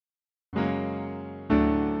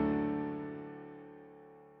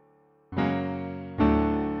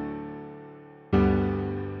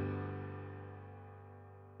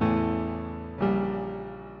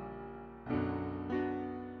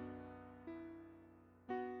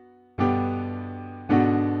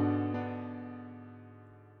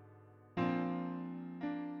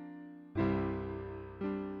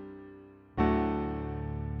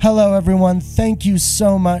Hello, everyone. Thank you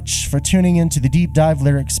so much for tuning into the Deep Dive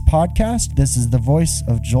Lyrics podcast. This is the voice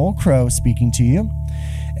of Joel Crow speaking to you.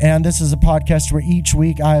 And this is a podcast where each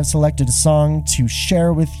week I have selected a song to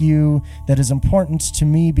share with you that is important to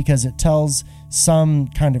me because it tells some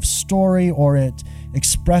kind of story or it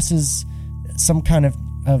expresses some kind of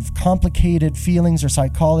complicated feelings or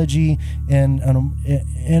psychology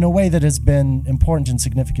in a way that has been important and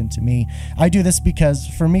significant to me. I do this because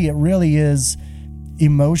for me it really is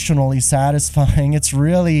emotionally satisfying. It's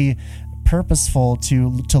really purposeful to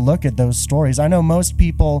look at those stories. I know most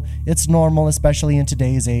people, it's normal, especially in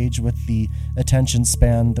today's age with the attention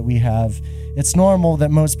span that we have. It's normal that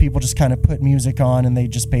most people just kind of put music on and they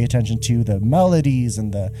just pay attention to the melodies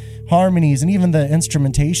and the harmonies and even the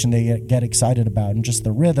instrumentation they get excited about, and just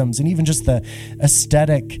the rhythms and even just the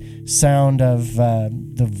aesthetic sound of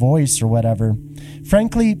the voice or whatever.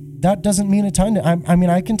 Frankly, that doesn't mean a ton. I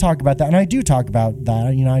mean, I can talk about that, and I do talk about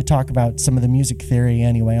that. You know, I talk about some of the music theory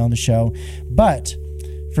anyway on the show. But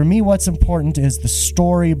for me, what's important is the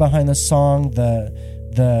story behind the song,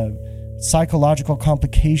 the psychological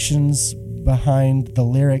complications behind the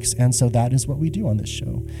lyrics, and so that is what we do on this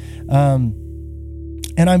show.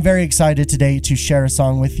 And I'm very excited today to share a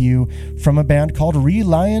song with you from a band called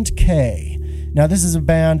Relient K. Now, this is a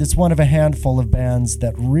band, it's one of a handful of bands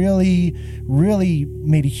that really, really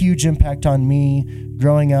made a huge impact on me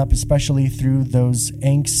growing up, especially through those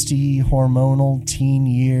angsty, hormonal teen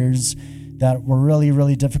years that were really,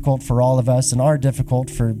 really difficult for all of us and are difficult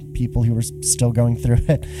for people who are still going through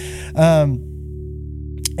it.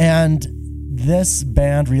 And this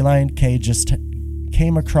band, Relient K, just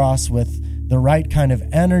came across with the right kind of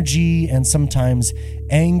energy and sometimes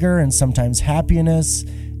anger and sometimes happiness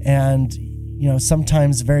and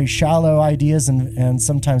sometimes very shallow ideas and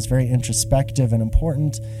sometimes very introspective and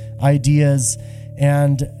important ideas.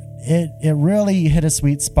 And it really hit a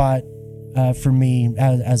sweet spot for me,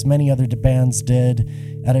 as many other bands did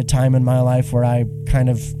at a time in my life where I kind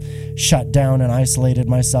of shut down and isolated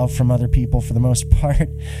myself from other people for the most part.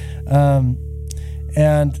 And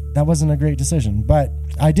that wasn't a great decision. But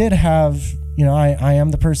I did have, I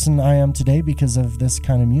am the person I am today because of this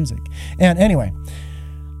kind of music. And anyway,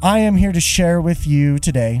 I am here to share with you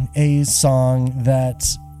today a song that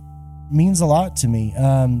means a lot to me.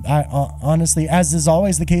 I honestly, as is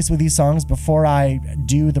always the case with these songs, before I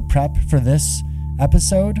do the prep for these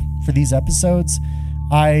episodes,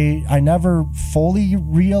 I never fully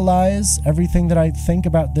realize everything that I think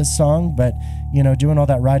about this song, but doing all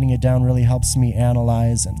that, writing it down really helps me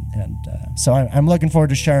analyze, and so I'm looking forward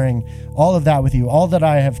to sharing all of that with you, all that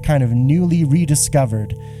I have kind of newly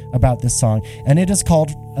rediscovered about this song. And it is called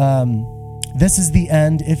This Is the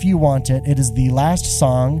End If You Want It. It is the last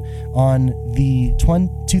song on the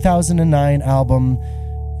 2009 album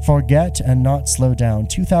Forget and Not Slow Down.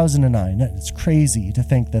 2009. It's crazy to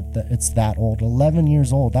think that it's that old. 11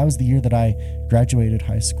 years old. That was the year that I graduated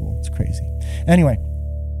high school. It's crazy. Anyway,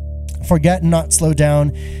 Forget and Not Slow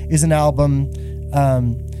Down is an album.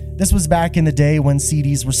 This was back in the day when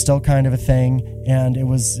CDs were still kind of a thing, and it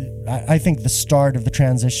was, I think, the start of the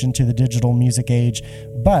transition to the digital music age.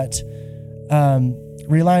 But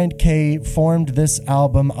Relient K formed this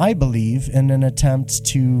album, I believe, in an attempt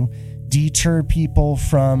to deter people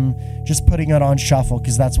from just putting it on shuffle,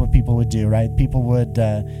 because that's what people would do, right? People would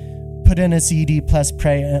put in a CD, press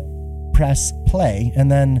play,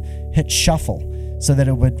 and then hit shuffle so that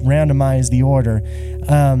it would randomize the order.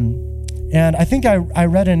 And I think I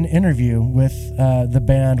read an interview with the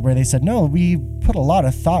band where they said, no, we put a lot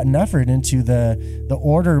of thought and effort into the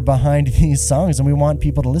order behind these songs, and we want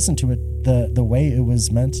people to listen to it the way it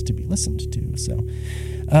was meant to be listened to. So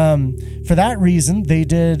for that reason, they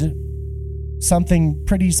did something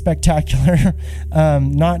pretty spectacular,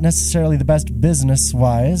 not necessarily the best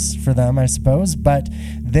business-wise for them, I suppose, but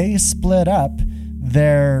they split up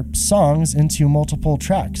their songs into multiple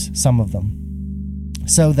tracks, some of them.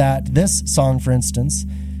 So that this song, for instance,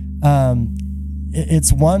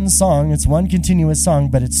 it's one song, it's one continuous song,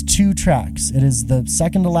 but it's two tracks. It is the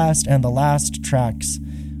second to last and the last tracks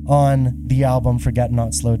on the album Forget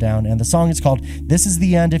Not Slow Down. And the song is called This Is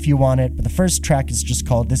the End If You Want It, but the first track is just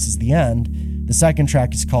called This Is the End. The second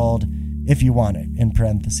track is called If You Want It, in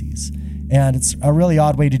parentheses. And it's a really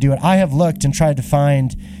odd way to do it. I have looked and tried to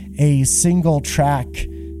find a single track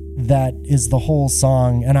that is the whole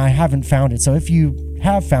song, and I haven't found it. So if you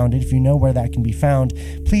have found it, if you know where that can be found,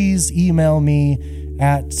 please email me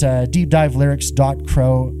at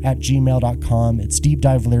deepdivelyrics.crow@gmail.com. It's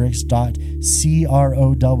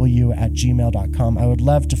deepdivelyrics.crow@gmail.com. I would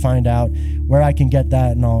love to find out where I can get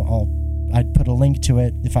that, and I'd put a link to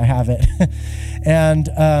it if I have it. And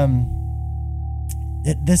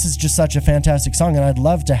this is just such a fantastic song, and I'd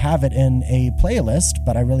love to have it in a playlist,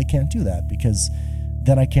 but I really can't do that because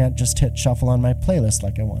then I can't just hit shuffle on my playlist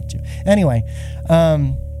like I want to. Anyway,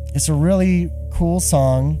 it's a really cool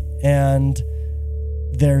song, and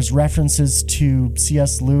there's references to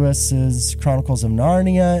C.S. Lewis's Chronicles of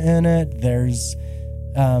Narnia in it. There's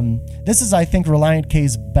this is, I think, Relient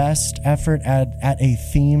K's best effort at a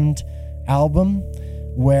themed album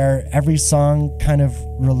where every song kind of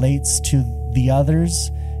relates to the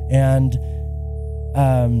others, and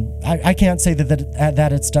I can't say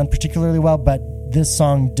that it's done particularly well, but this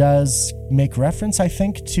song does make reference, I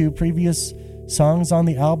think, to previous songs on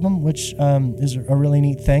the album, which is a really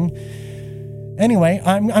neat thing. Anyway,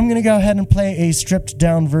 I'm going to go ahead and play a stripped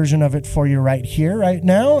down version of it for you right here, right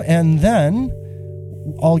now, and then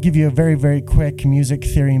I'll give you a very, very quick music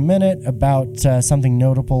theory minute about something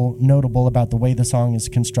notable about the way the song is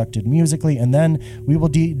constructed musically, and then we will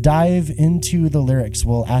dive into the lyrics.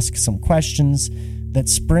 We'll ask some questions that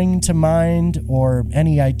spring to mind, or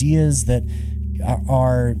any ideas that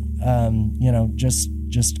are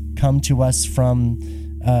just come to us from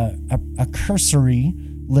a cursory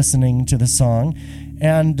listening to the song,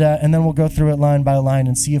 and then we'll go through it line by line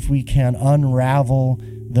and see if we can unravel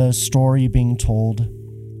the story being told,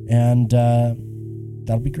 and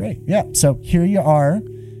that'll be great. Yeah, so here you are.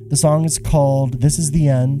 The song is called "This Is the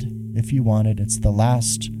End." If you want it, it's the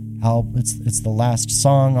last album. It's the last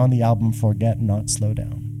song on the album Forget Not Slow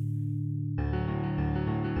Down.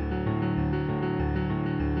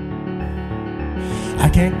 I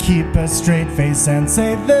can't keep a straight face and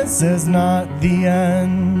say this is not the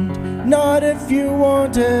end. Not if you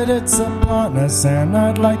want it, it's upon us, and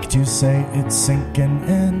I'd like to say it's sinking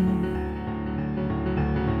in.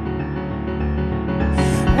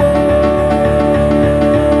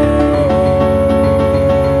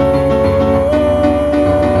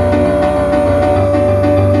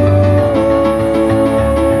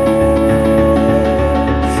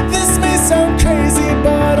 This may sound crazy,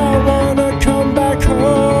 but I wanna come back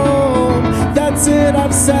home. That's it,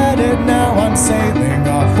 I've said it, now I'm sailing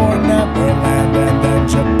off for Neverland and then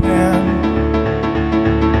Japan.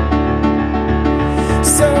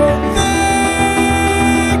 So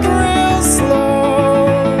think real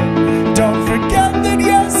slow. Don't forget that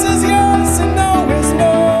yes is yes and no is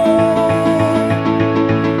no.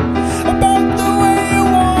 About the way you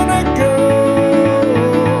wanna go,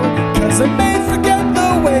 'cause I may forget the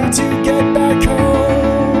way to get back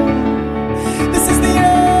home. This is the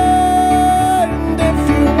end if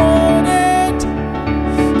you want it.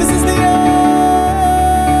 This is the end.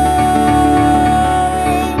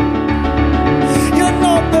 You're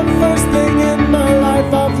not the first thing in my life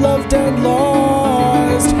I've loved and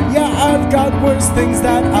lost. Yeah, I've got worse things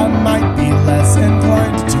that I might be less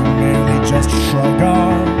inclined to merely just shrug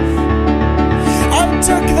off. I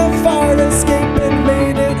took the fire escape and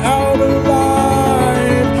made it out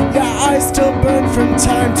alive. Yeah, I still burn from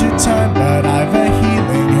time to time, but I've a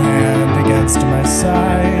healing hand against my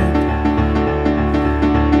side.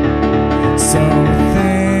 So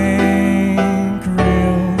think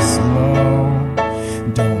real slow.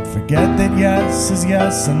 Don't forget that yes is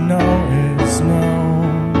yes and no is no.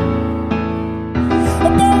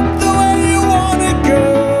 About the way you wanna go,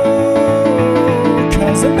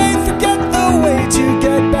 'cause I may forget the way to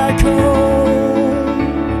get back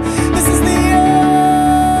home. This is the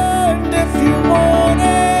end if you want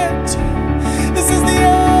it. This is the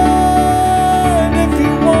end if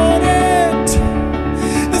you want it.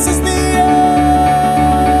 This is the end.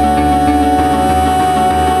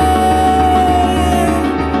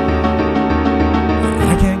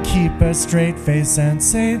 I can't keep a straight face and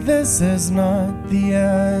say this is not the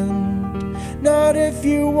end. Not if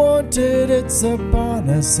you want it, it's upon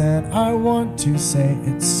us, and I want to say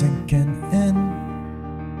it's sinking in.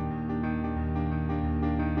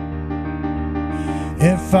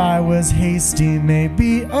 If I was hasty,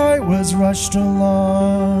 maybe I was rushed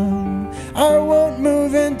along. I won't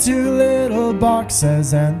move into little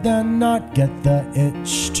boxes and then not get the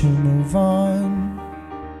itch to move on.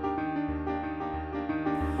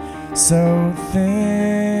 So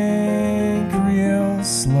think real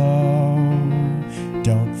slow.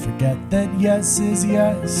 Don't forget that yes is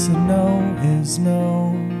yes and no is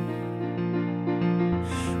no.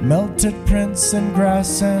 Melted prints and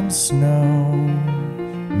grass and snow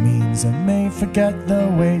means I may forget the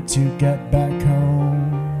way to get back home.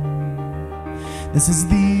 This is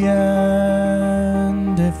the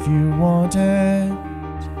end if you want it.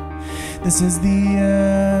 This is the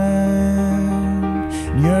end.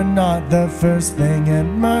 You're not the first thing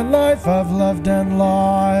in my life I've loved and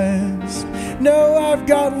lost. No, I've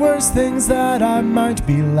got worse things that I might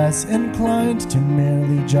be less inclined to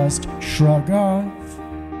merely just shrug off.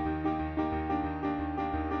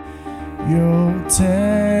 You'll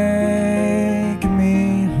take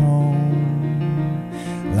me home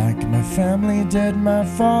like my family did, my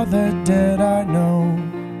father did, I know.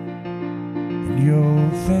 And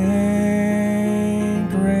you'll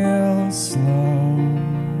think real slow,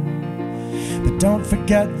 but don't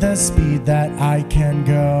forget the speed that I can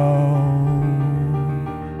go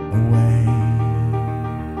away.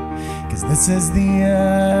 'Cause this is the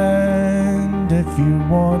end if you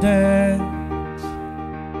want it.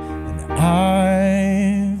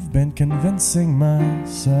 I've been convincing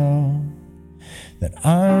myself that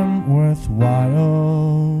I'm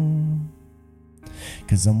worthwhile,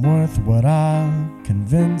 'cause I'm worth what I'll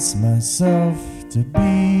convince myself to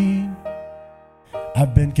be.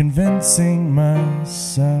 I've been convincing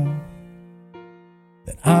myself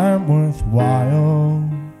that I'm worthwhile,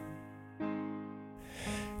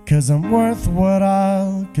 'cause I'm worth what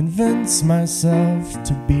I'll convince myself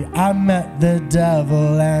to be. I met the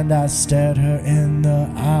devil and I stared her in the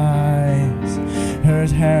eyes. Her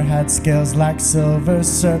hair had scales like silver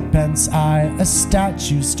serpent's eye. A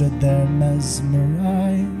statue stood there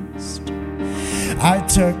mesmerized. I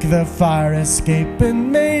took the fire escape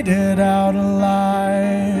and made it out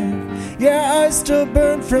alive. Yeah, I still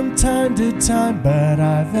burn from time to time, but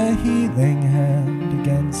I've a healing hand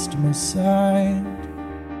against my side.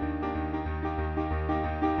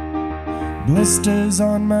 Blisters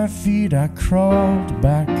on my feet, I crawled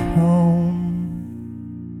back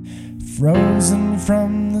home, frozen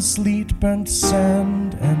from the sleet, burnt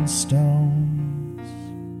sand and stones,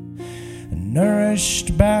 and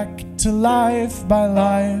nourished back to life by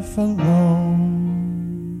life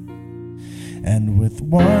alone. And with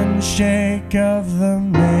one shake of the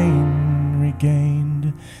mane,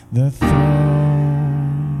 regained the throne.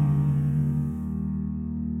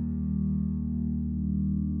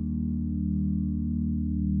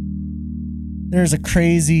 There's a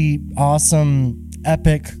crazy, awesome,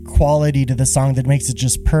 epic quality to the song that makes it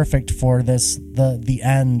just perfect for the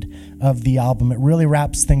end of the album. It really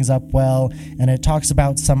wraps things up well, and it talks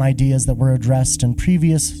about some ideas that were addressed in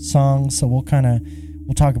previous songs, so we'll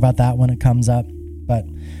talk about that when it comes up. But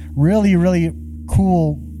really, really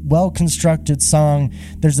cool, well-constructed song.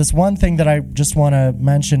 There's this one thing that I just want to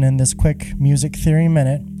mention in this quick music theory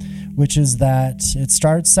minute, which is that it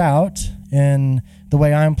starts out in the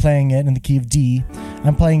way I'm playing it in the key of D.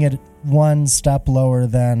 I'm playing it one step lower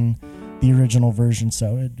than the original version,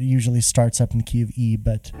 so it usually starts up in the key of E,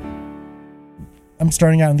 but I'm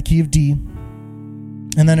starting out in the key of D,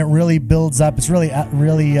 and then it really builds up. It's really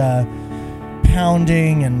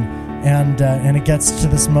pounding, and it gets to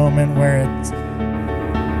this moment where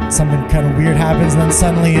something kind of weird happens, and then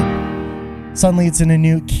suddenly it's in a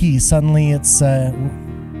new key. Suddenly it's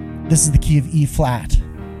this is the key of E flat.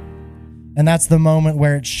 And that's the moment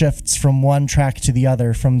where it shifts from one track to the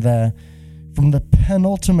other, from the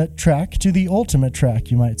penultimate track to the ultimate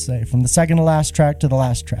track, you might say, from the second to last track to the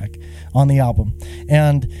last track on the album.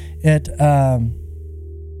 And it's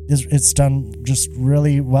done just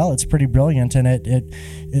really well. It's pretty brilliant, and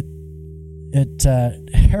it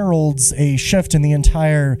heralds a shift in the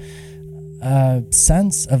entire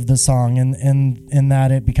sense of the song, in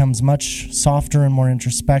that it becomes much softer and more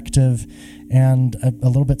introspective, and a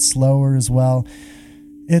little bit slower as well.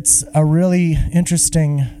 It's a really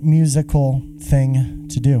interesting musical thing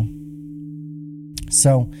to do.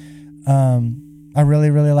 So I really,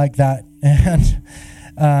 really like that. And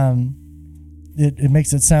it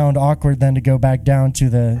makes it sound awkward then to go back down to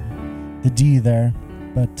the D there.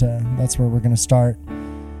 But that's where we're going to start.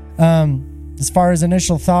 As far as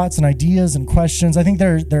initial thoughts and ideas and questions, I think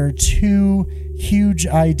there are two huge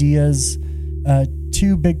ideas,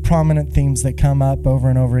 two big prominent themes that come up over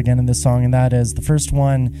and over again in this song, and that is, the first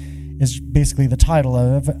one is basically the title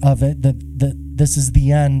of it, that this is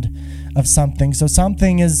the end of something. So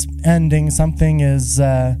something is ending, something is,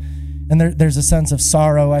 and there's a sense of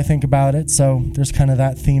sorrow, I think, about it, so there's kind of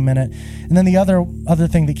that theme in it. And then the other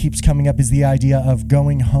thing that keeps coming up is the idea of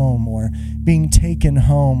going home, or being taken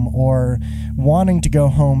home, or wanting to go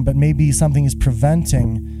home, but maybe something is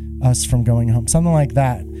preventing us from going home, something like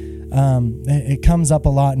that. It comes up a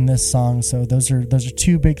lot in this song, so those are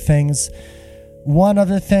two big things. One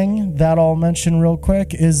other thing that I'll mention real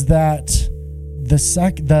quick is that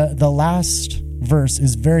the last verse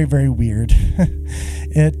is very, very weird.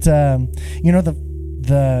 It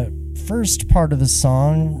the first part of the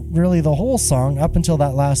song, really the whole song up until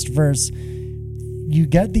that last verse, you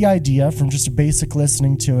get the idea from just a basic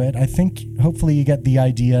listening to it. I think hopefully you get the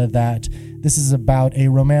idea that this is about a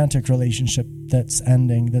romantic relationship that's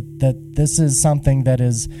ending, that this is something that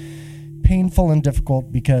is painful and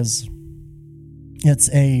difficult because it's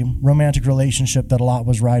a romantic relationship that a lot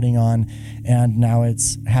was riding on, and now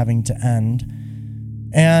it's having to end.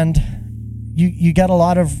 And you get a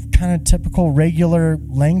lot of kind of typical regular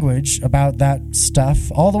language about that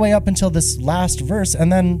stuff all the way up until this last verse,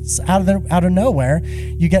 and then out of nowhere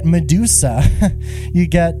you get Medusa. You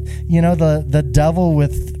get, the devil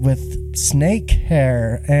with snake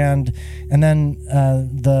hair, and then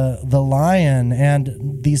the lion,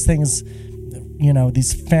 and these things,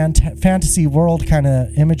 these fantasy world kind of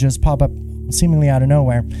images pop up seemingly out of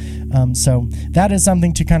nowhere. So that is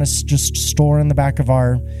something to kind of just store in the back of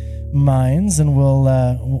our minds, and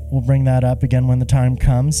we'll bring that up again when the time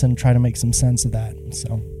comes and try to make some sense of that.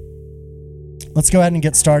 So let's go ahead and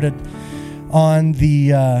get started on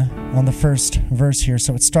the first verse here.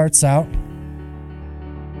 So it starts out,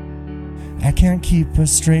 I can't keep a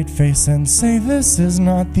straight face and say this is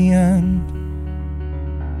not the end.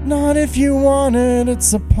 Not if you want it,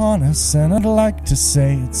 it's upon us, and I'd like to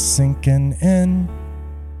say it's sinking in.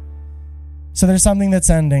 So there's something that's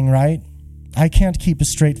ending, right? I can't keep a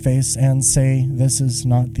straight face and say this is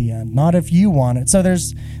not the end. Not if you want it. So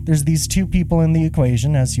there's these two people in the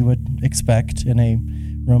equation, as you would expect in a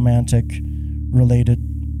romantic related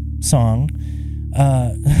song.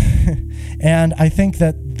 And I think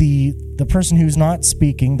that the person who's not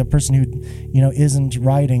speaking, the person who isn't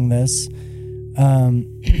writing this,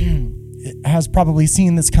 has probably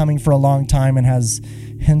seen this coming for a long time and has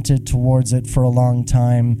hinted towards it for a long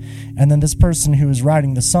time. And then this person who is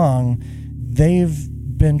writing the song, they've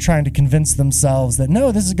been trying to convince themselves that,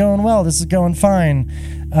 no, this is going well, this is going fine.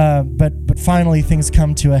 But finally things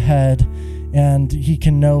come to a head, and he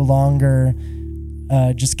can no longer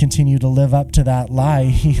just continue to live up to that lie.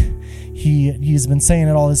 He's been saying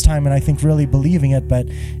it all this time, and I think really believing it, but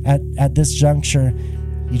at this juncture,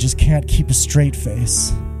 he just can't keep a straight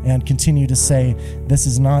face and continue to say this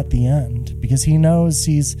is not the end, because he knows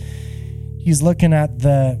he's looking at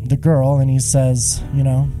the girl, and he says,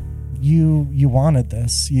 you wanted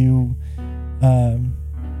this, you're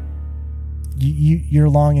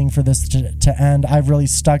longing for this to end. I've really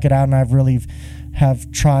stuck it out, and I've really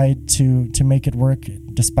have tried to make it work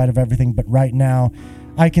despite of everything, but right now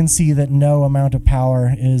I can see that no amount of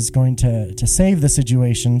power is going to save the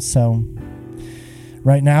situation. So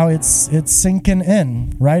right now it's sinking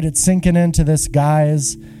in, right? It's sinking into this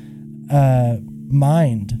guy's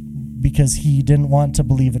mind, because he didn't want to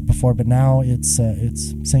believe it before, but now it's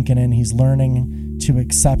sinking in. He's learning to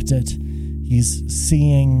accept it. He's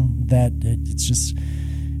seeing that it's just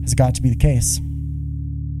has got to be the case.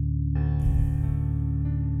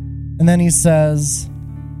 And then he says,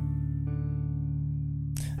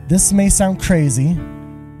 this may sound crazy,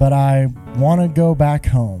 but I want to go back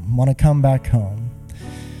home, want to come back home.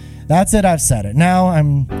 That's it, I've said it. Now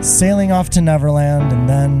I'm sailing off to Neverland and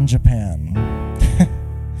then Japan.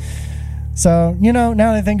 So, now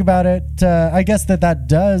that I think about it, I guess that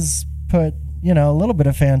does put, a little bit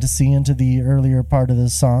of fantasy into the earlier part of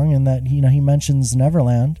this song, and that, he mentions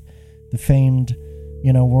Neverland, the famed,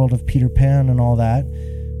 world of Peter Pan and all that.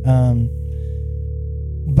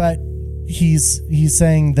 But he's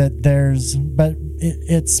saying that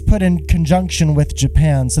it's put in conjunction with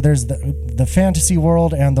Japan. So there's the fantasy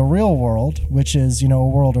world and the real world, which is, a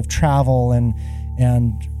world of travel and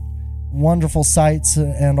wonderful sights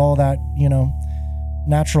and all that,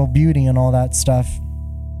 natural beauty and all that stuff.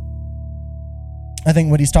 I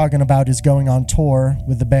think what he's talking about is going on tour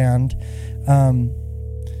with the band.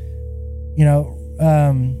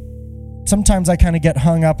 Sometimes I kind of get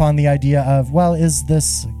hung up on the idea of, well, is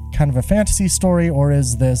this kind of a fantasy story, or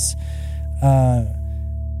is this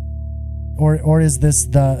or is this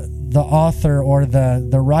the author or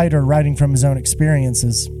the writer writing from his own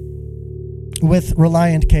experiences? With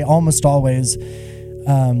Relient K, almost always,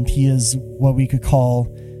 he is what we could call,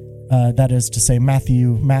 that is to say, Matt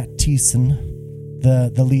Thiessen,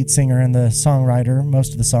 the lead singer and the songwriter,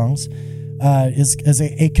 most of the songs, is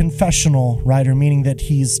a confessional writer, meaning that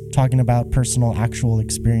he's talking about personal, actual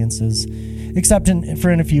experiences, except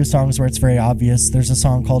in a few songs where it's very obvious. There's a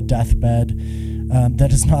song called Deathbed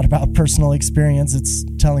that is not about personal experience. It's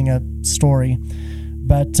telling a story.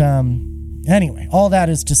 But anyway, all that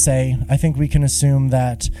is to say, I think we can assume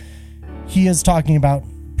that he is talking about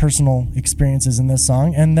personal experiences in this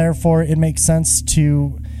song, and therefore it makes sense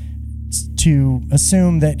to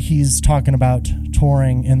assume that he's talking about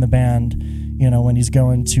touring in the band, when he's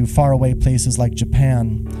going to faraway places like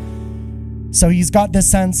Japan. So he's got this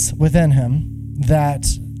sense within him that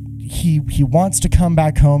he wants to come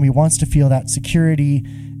back home. He wants to feel that security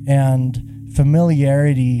and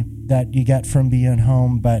familiarity that you get from being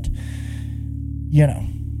home. But,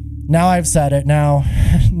 now I've said it. Now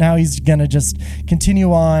he's going to just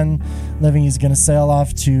continue on living. He's going to sail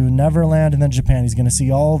off to Neverland and then Japan. He's going to see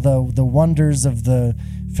all the wonders of the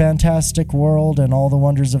fantastic world and all the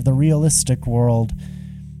wonders of the realistic world.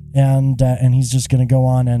 And he's just going to go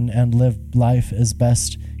on and live life as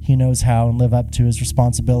best he knows how and live up to his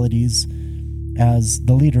responsibilities as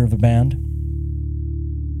the leader of a band.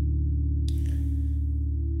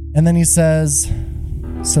 And then he says,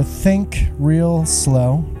 so think real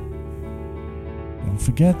slow. Don't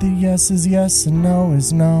forget that yes is yes and no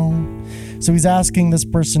is no. So he's asking this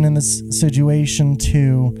person in this situation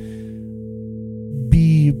to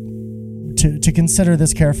consider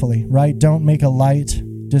this carefully, right? Don't make a light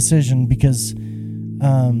decision, because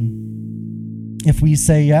if we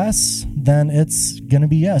say yes, then it's going to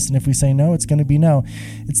be yes. And if we say no, it's going to be no.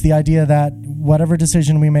 It's the idea that whatever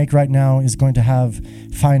decision we make right now is going to have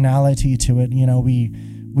finality to it.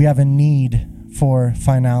 We have a need for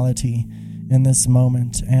finality in this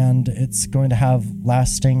moment, and it's going to have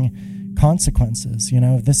lasting consequences.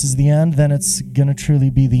 If this is the end, then it's going to truly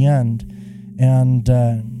be the end.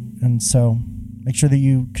 And so make sure that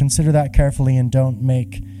you consider that carefully and don't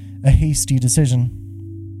make a hasty decision.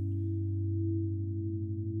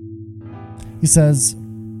 He says,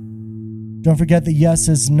 don't forget that yes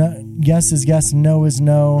is yes, no is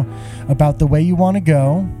no about the way you want to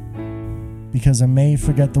go, because I may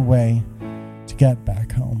forget the way to get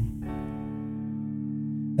back home.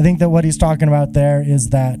 I think that what he's talking about there is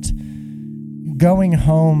that going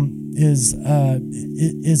home is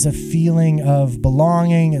a feeling of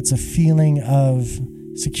belonging. It's a feeling of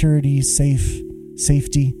security,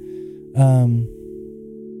 safety. And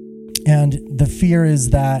the fear is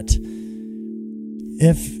that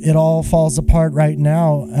if it all falls apart right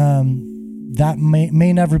now, that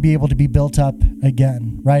may never be able to be built up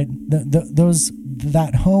again, right?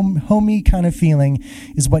 That homey kind of feeling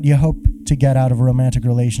is what you hope to get out of a romantic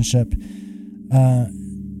relationship.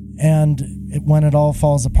 When it all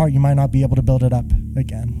falls apart, you might not be able to build it up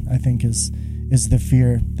again, I think is the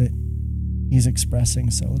fear that he's expressing.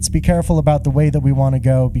 So let's be careful about the way that we want to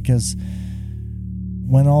go, because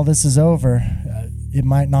when all this is over, it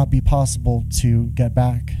might not be possible to get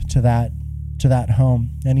back to that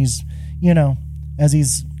home. And he's, as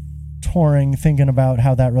he's touring, thinking about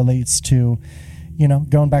how that relates to,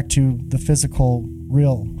 going back to the physical,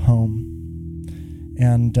 real home.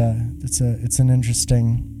 And it's an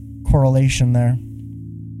interesting correlation there.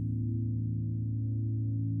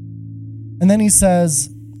 And then he says,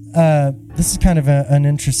 this is kind of an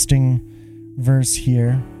interesting verse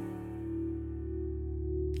here.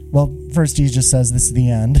 Well, first he just says this is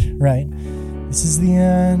the end, right? This is the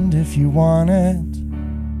end if you want it.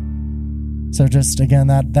 So just, again,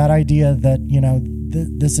 that idea that,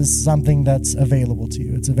 this is something that's available to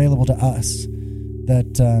you. It's available to us,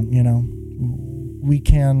 that, we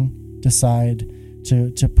can decide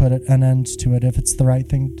to put an end to it if it's the right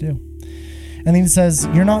thing to do. And then he says,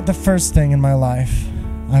 you're not the first thing in my life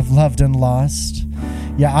I've loved and lost.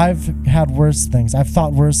 Yeah, I've had worse things. I've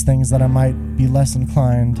thought worse things that I might be less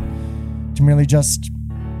inclined to merely just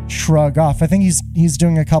shrug off. I think he's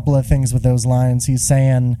doing a couple of things with those lines. He's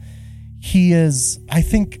saying he is, I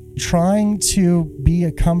think, trying to be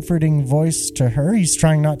a comforting voice to her. He's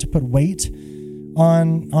trying not to put weight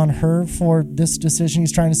on her for this decision.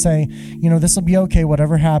 He's trying to say, this will be okay,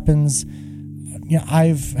 whatever happens.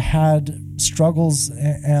 I've had struggles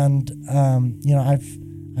and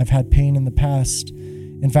I've had pain in the past.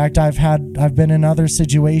 In fact, I've been in other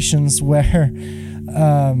situations where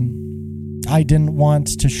I didn't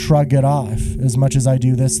want to shrug it off as much as I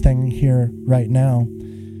do this thing here right now.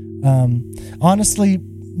 Honestly,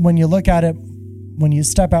 when you look at it, when you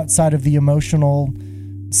step outside of the emotional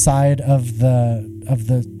side of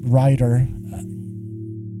the writer,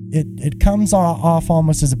 it comes off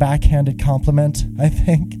almost as a backhanded compliment, I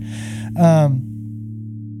think,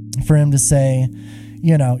 for him to say,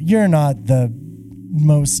 you're not the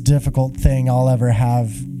most difficult thing I'll ever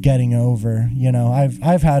have getting over.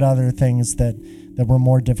 I've had other things that were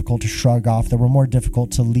more difficult to shrug off, that were more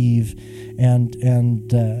difficult to leave, and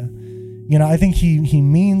I think he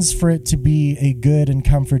means for it to be a good and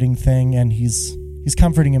comforting thing, and he's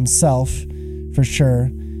comforting himself for sure,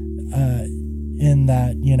 in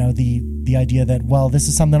that, the idea that, well, this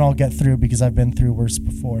is something I'll get through because I've been through worse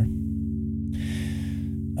before.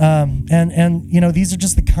 These are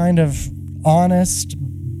just the kind of honest,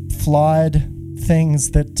 flawed things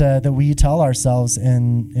that we tell ourselves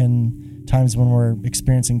in times when we're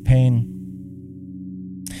experiencing pain.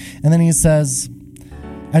 And then he says,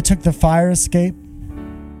 I took the fire escape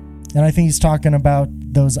And I think he's talking about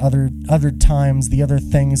those other times, the other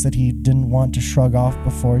things that he didn't want to shrug off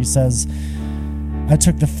before. He says, I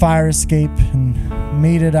took the fire escape and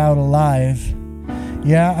made it out alive.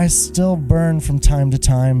 Yeah, I still burn from time to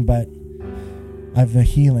time, but I've a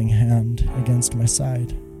healing hand against my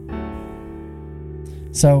side.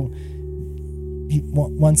 So,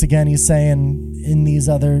 once again, he's saying in these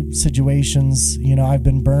other situations, I've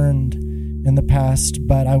been burned in the past,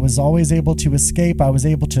 but I was always able to escape. I was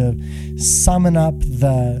able to summon up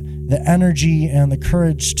the energy and the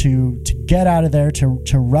courage to get out of there, to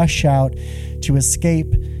rush out, to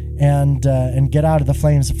escape, and get out of the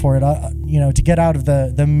flames for it. To get out of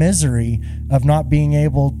the misery of not being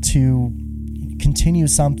able to continue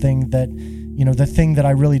something that, the thing that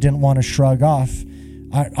I really didn't want to shrug off.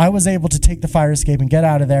 I was able to take the fire escape and get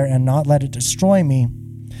out of there and not let it destroy me.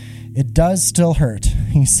 It does still hurt,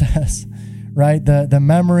 he says. Right? The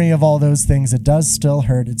memory of all those things, it does still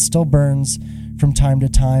hurt. It still burns from time to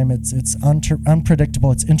time. It's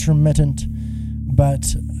unpredictable. It's intermittent,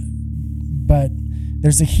 but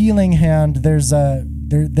there's a healing hand. There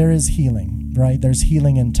is healing, right? There's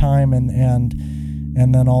healing in time, and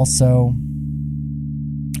then also,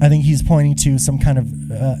 I think he's pointing to some kind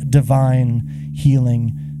of divine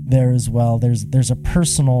healing there as well. There's a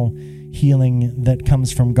personal healing that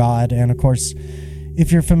comes from God, and of course, if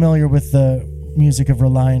you're familiar with the music of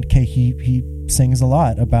Relient, he sings a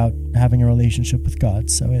lot about having a relationship with God.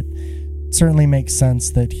 So it certainly makes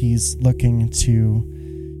sense that he's looking to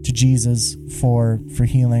Jesus for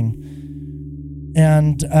healing.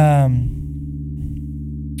 And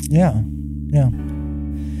yeah.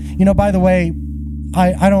 By the way,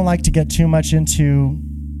 I don't like to get too much into.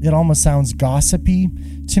 It almost sounds gossipy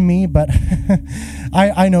to me, but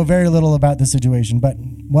I know very little about the situation. But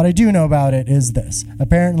what I do know about it is this.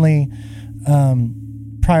 Apparently,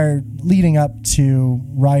 leading up to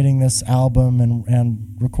writing this album and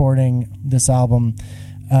recording this album,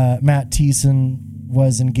 Matt Thiessen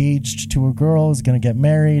was engaged to a girl, was going to get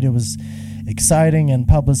married. It was exciting and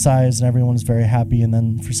publicized, and everyone was very happy. And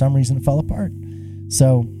then for some reason, it fell apart.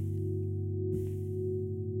 So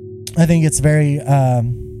I think it's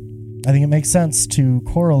I think it makes sense to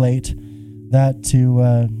correlate that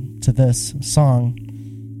to this song.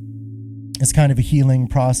 It's kind of a healing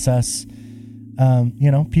process.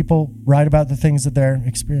 People write about the things that they're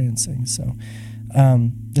experiencing. So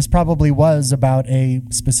this probably was about a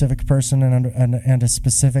specific person and a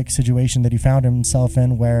specific situation that he found himself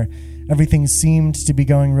in, where everything seemed to be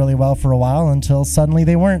going really well for a while until suddenly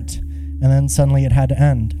they weren't. And then suddenly it had to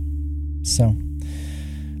end. So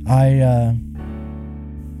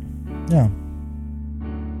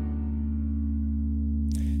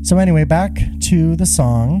So anyway, back to the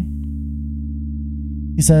song.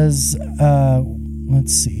 He says,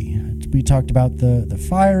 let's see. We talked about the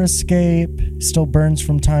fire escape. Still burns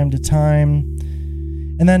from time to time.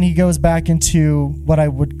 And then he goes back into what I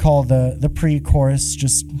would call the pre-chorus.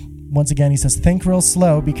 Just once again, he says, think real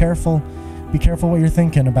slow. Be careful. Be careful what you're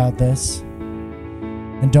thinking about this.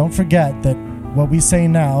 And don't forget that what we say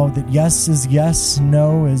now, that yes is yes,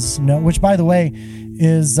 no is no, which, by the way,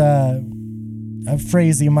 is a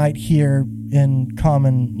phrase that you might hear in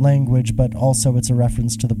common language, but also it's a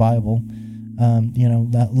reference to the Bible.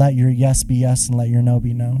 Let your yes be yes and let your no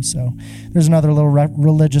be no. So there's another little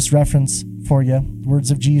religious reference for you. Words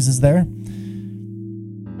of Jesus there.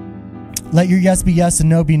 Let your yes be yes and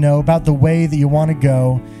no be no about the way that you want to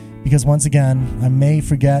go, because once again, I may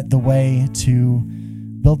forget the way to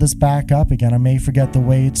build this back up again. I may forget the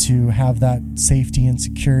way to have that safety and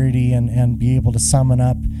security and be able to summon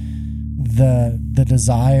up the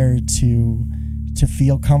desire to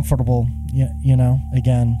feel comfortable,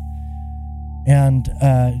 again. And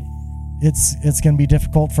it's going to be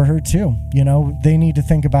difficult for her too. They need to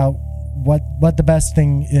think about what the best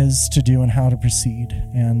thing is to do and how to proceed,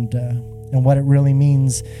 and what it really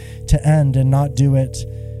means to end and not do it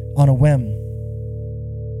on a whim.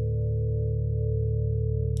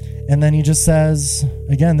 And then he just says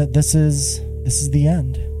again that this is the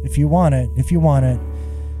end. If you want it,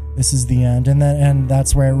 this is the end. And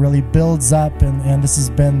that's where it really builds up, and this has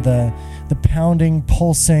been the pounding,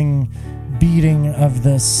 pulsing beating of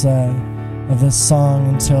this song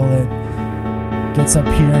until it gets up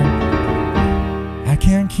here. I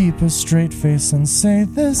can't keep a straight face and say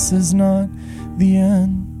this is not the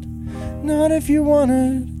end. Not if you want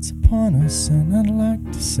it, it's upon us, and I'd like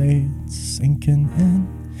to say it's sinking in.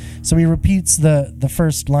 So he repeats the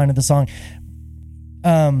first line of the song.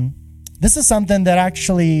 This is something that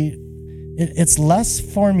actually it's less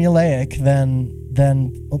formulaic than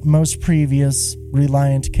most previous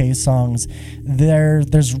Relient K songs.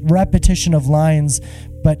 There's repetition of lines,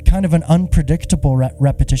 but kind of an unpredictable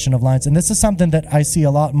repetition of lines. And this is something that I see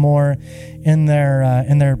a lot more in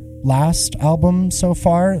their last album so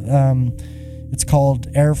far. It's called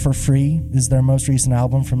Air for Free, is their most recent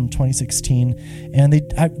album from 2016, and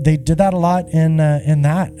they did that a lot in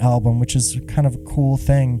that album, which is kind of a cool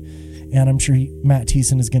thing. And I'm sure Matt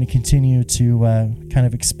Thiessen is going to continue to kind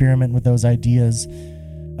of experiment with those ideas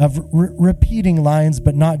of repeating lines,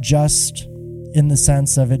 but not just in the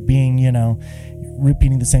sense of it being,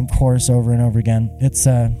 repeating the same chorus over and over again. It's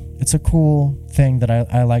a cool thing that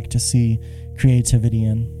I like to see creativity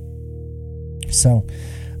in. So,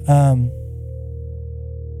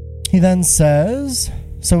 he then says,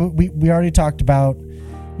 so we already talked about,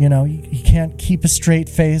 you can't keep a straight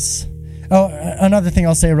face. Oh, another thing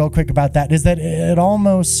I'll say real quick about that is that it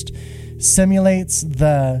almost simulates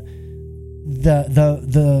the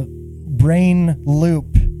brain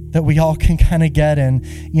loop that we all can kind of get in.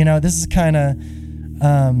 This is kind of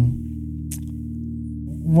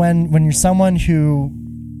when you're someone who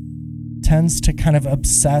tends to kind of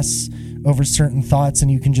obsess over certain thoughts, and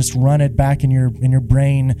you can just run it back in your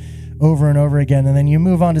brain over and over again, and then you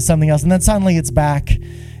move on to something else, and then suddenly it's back,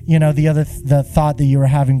 the thought that you were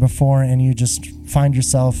having before, and you just find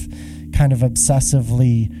yourself kind of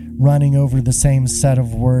obsessively running over the same set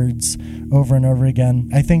of words over and over again.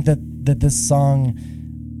 I think that this song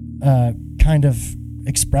kind of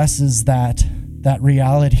expresses that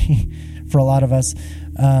reality for a lot of us.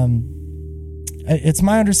 It's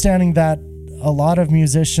my understanding that a lot of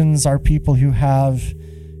musicians are people who have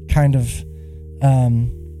kind of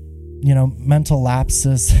mental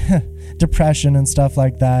lapses, depression and stuff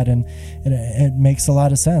like that, and it makes a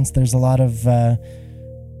lot of sense. There's a lot of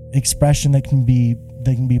expression that can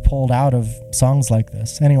be pulled out of songs like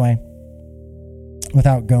this. Anyway,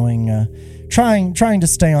 without going trying to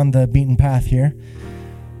stay on the beaten path here.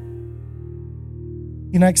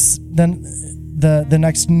 The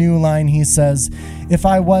next new line, he says, "If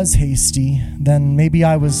I was hasty, then maybe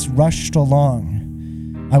I was rushed along.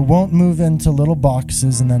 I won't move into little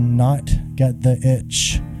boxes and then not get the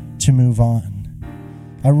itch to move on."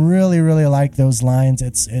 I really, really like those lines.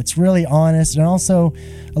 It's really honest and also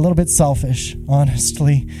a little bit selfish,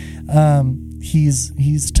 honestly.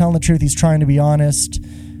 He's telling the truth. He's trying to be honest.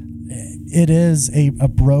 It is a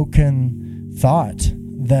broken thought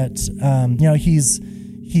that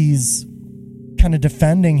he's kind of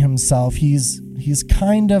defending himself. He's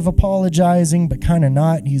kind of apologizing, but kind of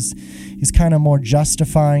not. He's kind of more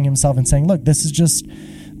justifying himself and saying, "Look, this is just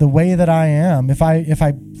the way that I am.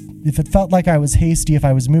 If it felt like I was hasty, if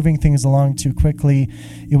I was moving things along too quickly,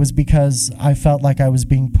 it was because I felt like I was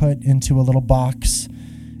being put into a little box,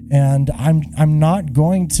 and I'm not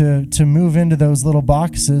going to move into those little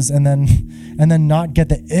boxes and then not get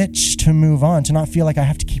the itch to move on, to not feel like I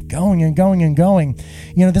have to keep going and going and going."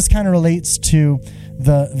 This kind of relates to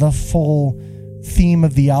the full theme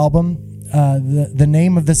of the album. The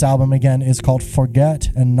name of this album, again, is called Forget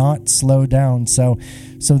and Not Slow Down. So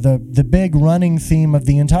the big running theme of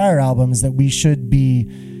the entire album is that we should be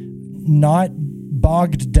not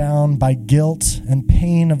bogged down by guilt and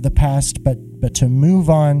pain of the past, but to move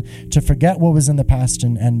on, to forget what was in the past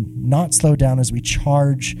and not slow down as we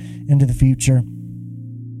charge into the future.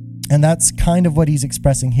 And that's kind of what he's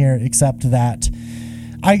expressing here, except that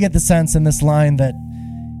I get the sense in this line that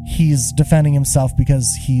he's defending himself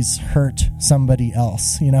because he's hurt somebody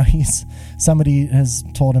else. Somebody has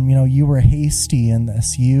told him, you were hasty in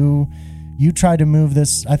this. You tried to move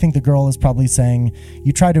this. I think the girl is probably saying,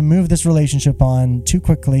 you tried to move this relationship on too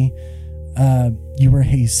quickly. You were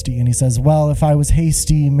hasty. And he says, well, if I was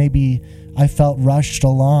hasty, maybe I felt rushed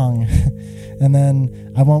along. And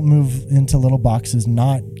then I won't move into little boxes,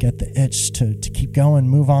 not get the itch to keep going,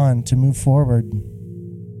 move on, to move forward.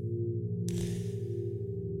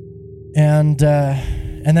 And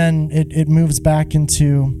then it moves back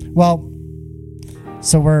into,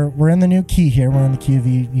 so we're in the new key here. We're in the key of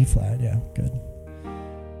E flat. Yeah, good.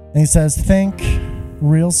 And he says, think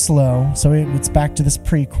real slow. So it's back to this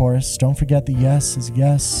pre-chorus. Don't forget that yes is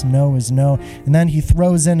yes, no is no. And then he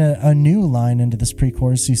throws in a new line into this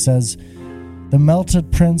pre-chorus. He says, the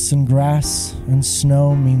melted prints in grass and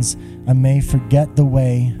snow means I may forget the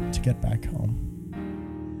way to get back home.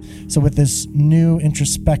 So with this new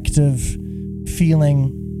introspective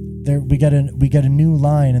feeling, there we get a new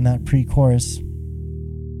line in that pre-chorus,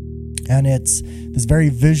 and it's this very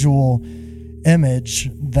visual image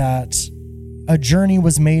that a journey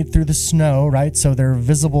was made through the snow, right? So there are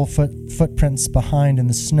visible footprints behind in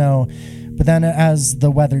the snow, but then as the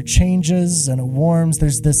weather changes and it warms,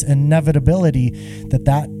 there's this inevitability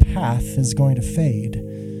that path is going to fade.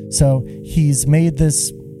 So he's made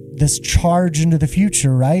this this charge into the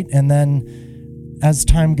future, right? And then as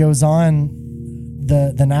time goes on,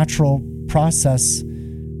 the natural process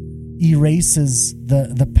erases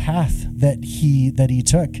the path that he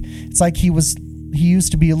took. It's like he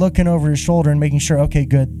used to be looking over his shoulder and making sure, okay,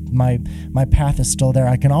 good, my path is still there.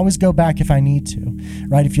 I can always go back if I need to,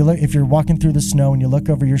 right? If you're walking through the snow and you look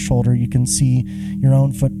over your shoulder, you can see your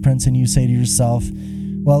own footprints, and you say to yourself,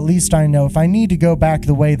 well, at least I know if I need to go back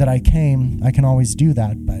the way that I came, I can always do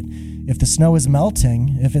that. But if the snow is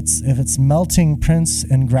melting, if it's melting prints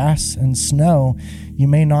and grass and snow, you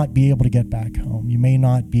may not be able to get back home. You may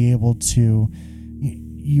not be able to,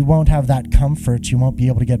 you won't have that comfort. You won't be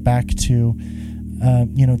able to get back to,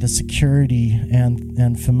 the security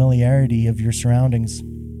and familiarity of your surroundings.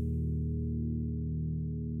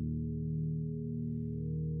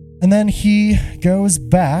 And then he goes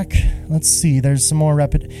back. Let's see, there's some more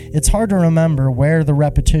it's hard to remember where the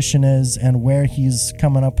repetition is and where he's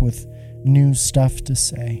coming up with new stuff to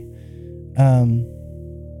say.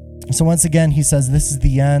 So once again, he says, this is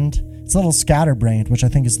the end. It's a little scatterbrained, which I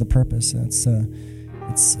think is the purpose.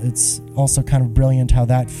 It's also kind of brilliant how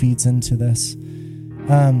that feeds into this.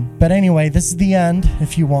 But anyway, this is the end,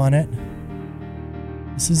 if you want it.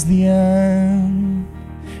 This is the end.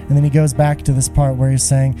 And then he goes back to this part where he's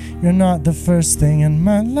saying, you're not the first thing in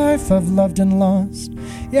my life I've loved and lost.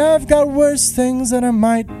 Yeah, I've got worse things that I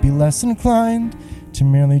might be less inclined to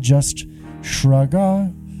merely just shrug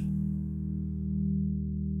off.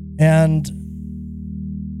 And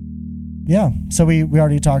yeah, so we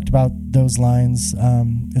already talked about those lines.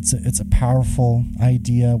 It's a powerful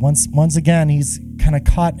idea. Once again, he's kind of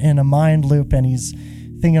caught in a mind loop, and he's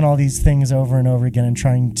thinking all these things over and over again and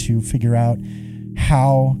trying to figure out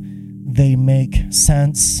how they make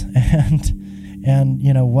sense and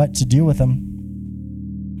what to do with them.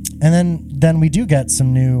 And then we do get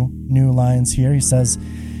some new lines here. He says,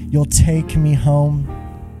 you'll take me home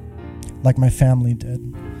like my family did.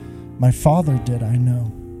 My father did, I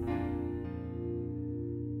know.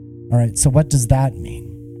 All right, so what does that mean?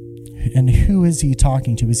 And who is he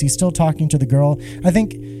talking to? Is he still talking to the girl? I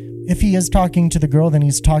think if he is talking to the girl, then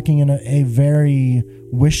he's talking in a very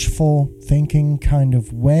wishful thinking kind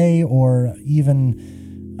of way, or even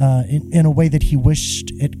in a way that he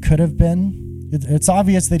wished it could have been. It's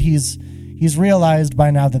obvious that he's realized by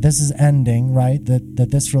now that this is ending, right? That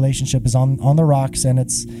this relationship is on the rocks, and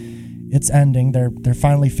it's ending. They're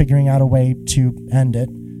finally figuring out a way to end it.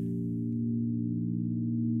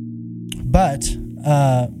 But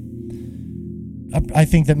I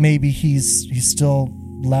think that maybe he's still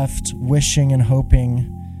left wishing and hoping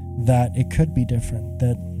that it could be different,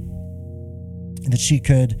 that she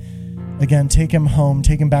could again take him home,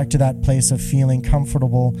 take him back to that place of feeling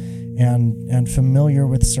comfortable and familiar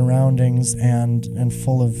with surroundings and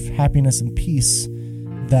full of happiness and peace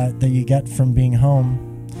that you get from being home.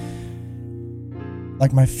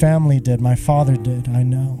 Like my family did, my father did, I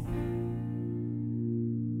know.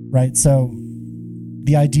 Right? So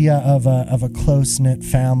the idea of a close-knit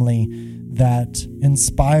family that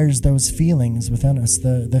inspires those feelings within us,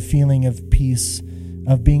 the feeling of peace,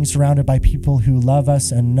 of being surrounded by people who love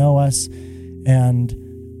us and know us and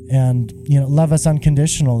love us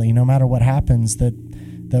unconditionally, no matter what happens, that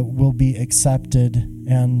we'll be accepted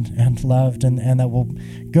and loved, and that we'll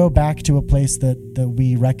go back to a place that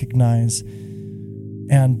we recognize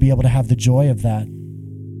and be able to have the joy of that.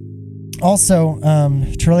 Also,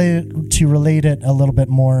 to relate it a little bit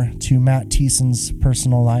more to Matt Thiessen's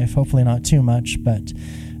personal life, hopefully not too much, but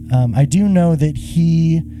I do know that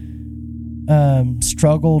he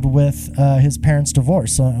struggled with his parents'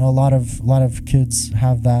 divorce. A lot of kids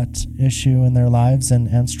have that issue in their lives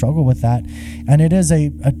and struggle with that, and it is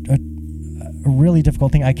a really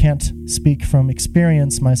difficult thing. I can't speak from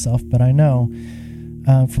experience myself, but I know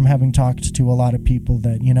from having talked to a lot of people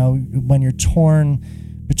that when you're torn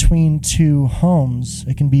between two homes,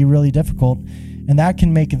 it can be really difficult, and that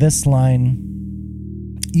can make this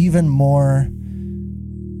line even more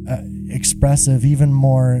expressive, even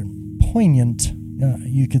more poignant,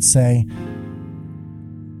 you could say.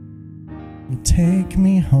 You take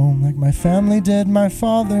me home like my family did, my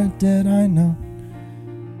father did, I know.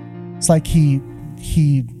 It's like he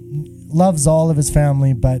loves all of his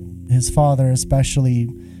family, but his father especially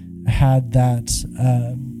had that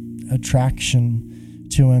attraction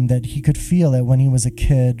to him, that he could feel it when he was a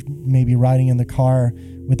kid, maybe riding in the car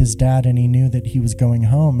with his dad, and he knew that he was going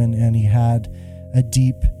home, and he had a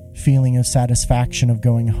deep feeling of satisfaction of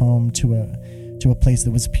going home to a place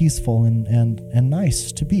that was peaceful and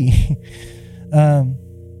nice to be.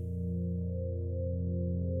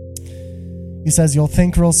 He says, you'll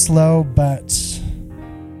think real slow, but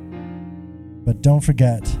but don't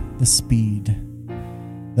forget the speed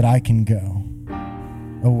that I can go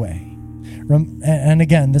away. And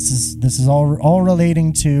again, this is all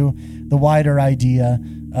relating to the wider idea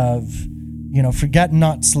of, forget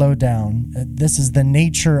not slow down. This is the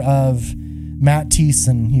nature of Matt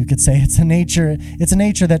Thiessen. You could say it's a nature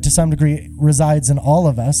that to some degree resides in all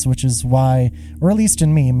of us, which is why, or at least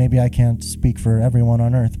in me, maybe I can't speak for everyone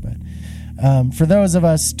on earth, but for those of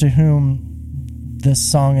us to whom this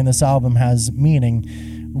song and this album has meaning,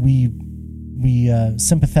 we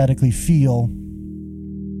sympathetically feel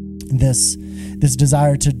this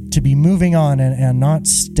desire to be moving on and not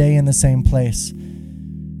stay in the same place.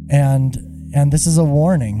 And this is a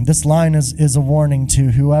warning. This line is a warning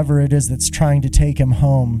to whoever it is that's trying to take him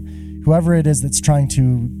home, whoever it is that's trying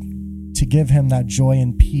to give him that joy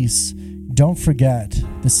and peace. Don't forget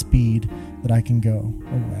the speed that I can go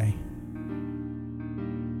away.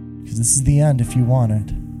 Because this is the end if you want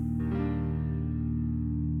it.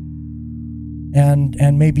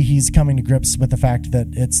 And maybe he's coming to grips with the fact that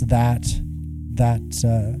it's that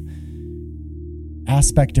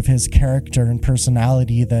aspect of his character and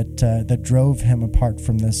personality that drove him apart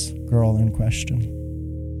from this girl in question.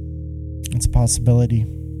 It's a possibility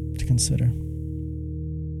to consider.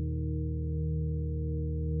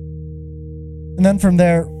 And then from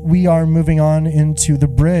there, we are moving on into the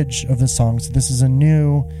bridge of the song. So this is a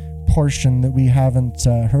new portion that we haven't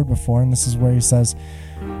heard before, and this is where he says,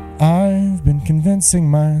 I've been convincing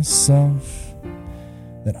myself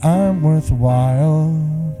that I'm worthwhile,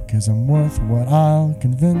 because I'm worth what I'll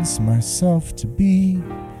convince myself to be.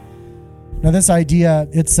 Now this idea,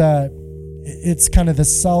 it's kind of the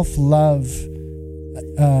self-love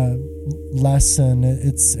lesson.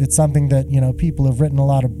 It's something that, people have written a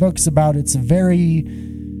lot of books about. It's a very,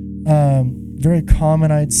 very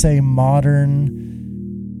common, I'd say, modern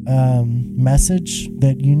message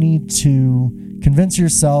that you need to convince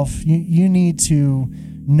yourself. You need to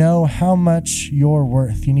know how much you're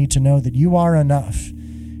worth. You need to know that you are enough.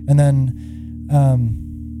 And then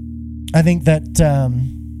I think that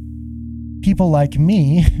people like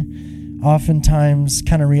me oftentimes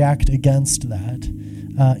kind of react against that.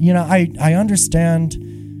 I understand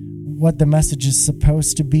what the message is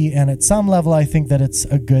supposed to be, and at some level I think that it's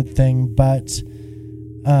a good thing, but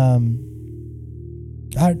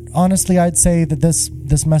I'd say that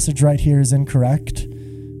this message right here is incorrect.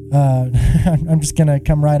 I'm just going to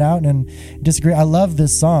come right out and disagree. I love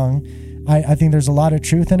this song. I think there's a lot of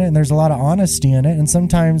truth in it, and there's a lot of honesty in it, and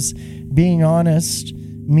sometimes being honest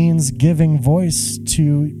means giving voice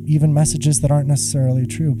to even messages that aren't necessarily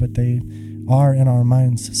true, but they are in our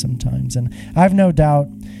minds sometimes. And I have no doubt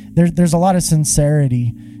there's a lot of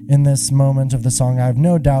sincerity in this moment of the song. I have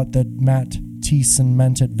no doubt that Matt Thiessen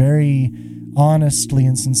meant it very honestly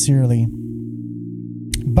and sincerely,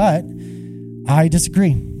 but I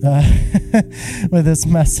disagree with this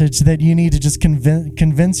message that you need to just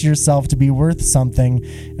convince yourself to be worth something,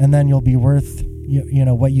 and then you'll be worth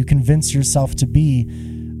what you convince yourself to be.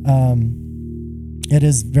 It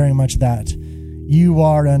is very much that you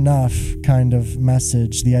are enough kind of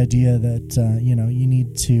message. The idea that you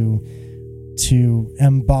need to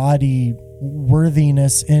embody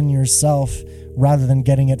worthiness in yourself rather than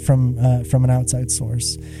getting it from an outside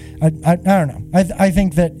source. I don't know. I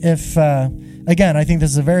think that if again, I think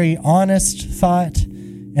this is a very honest thought,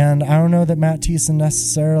 and I don't know that Matt Thiessen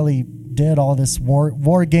necessarily did all this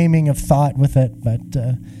war gaming of thought with it, but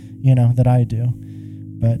that I do.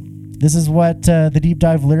 But this is what the Deep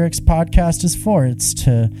Dive Lyrics podcast is for. It's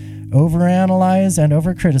to overanalyze and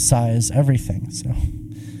overcriticize everything. So,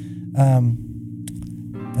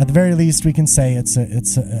 at the very least, we can say it's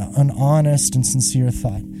an honest and sincere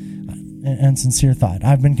thought.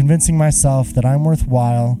 I've been convincing myself that I'm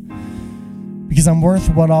worthwhile because I'm worth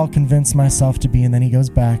what I'll convince myself to be. And then he goes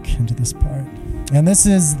back into this part. And this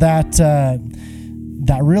is that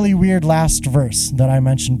really weird last verse that I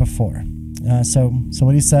mentioned before. So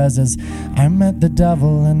what he says is, I met the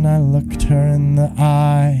devil and I looked her in the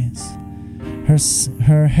eyes.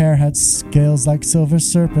 Her hair had scales like silver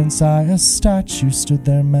serpent's eye. A statue stood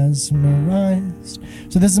there mesmerized.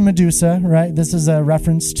 So this is Medusa, right? This is a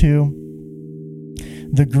reference to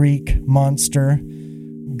the Greek monster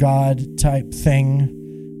god type thing,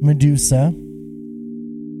 Medusa,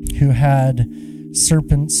 who had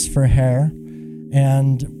serpents for hair,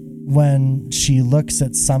 and when she looks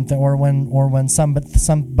at something, or when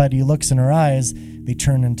somebody looks in her eyes, they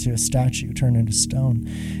turn into a statue, turn into stone,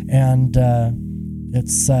 and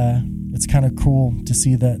it's kind of cool to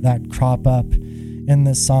see that crop up in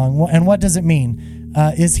this song. And what does it mean?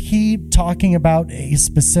 Is he talking about a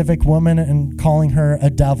specific woman and calling her a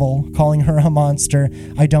devil, calling her a monster?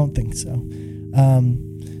 I don't think so.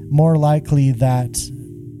 more likely that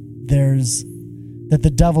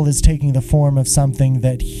the devil is taking the form of something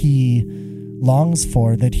that he longs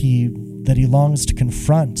for, that he longs to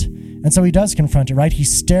confront. And so he does confront it, right? He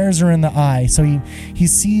stares her in the eye. So he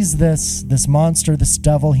sees this monster, this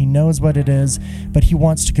devil. He knows what it is, but he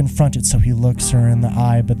wants to confront it. So he looks her in the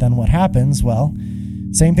eye. But then what happens? Well,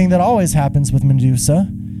 same thing that always happens with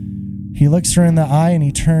Medusa. He looks her in the eye and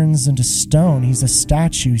he turns into stone. He's a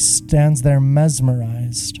statue. He stands there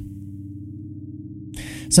mesmerized.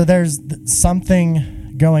 So there's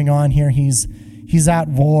something going on here. He's at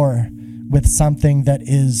war with something that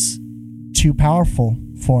is too powerful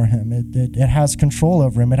for him. It has control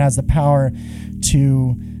over him. It has the power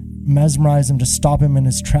to mesmerize him, to stop him in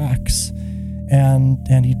his tracks.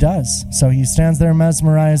 And he does. So he stands there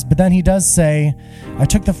mesmerized, but then he does say, I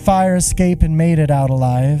took the fire escape and made it out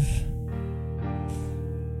alive.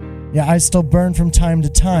 Yeah, I still burn from time to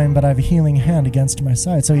time, but I have a healing hand against my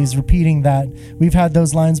side. So he's repeating that. We've had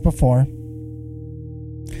those lines before.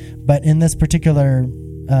 But in this particular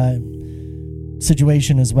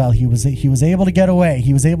situation as well, he was able to get away.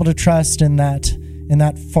 He was able to trust in that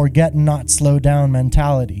forget and not slow down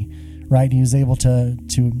mentality, right? He was able to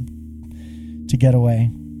get away.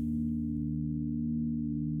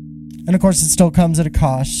 And of course, it still comes at a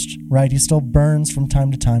cost, right? He still burns from time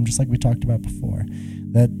to time, just like we talked about before.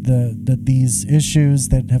 That these issues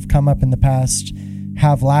that have come up in the past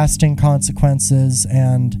have lasting consequences,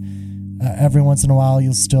 and every once in a while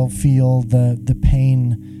you'll still feel the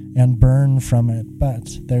pain and burn from it.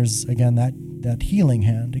 But there's again that healing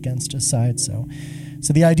hand against his side. So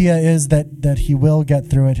the idea is that he will get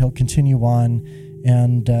through it. He'll continue on,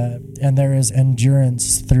 and there is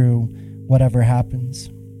endurance through whatever happens.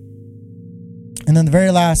 And then the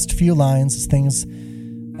very last few lines, as things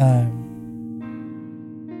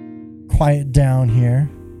quiet down here,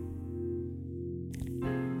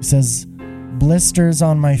 he says, blisters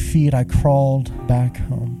on my feet, I crawled back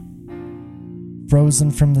home,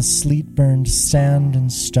 frozen from the sleet-burned sand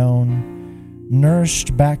and stone,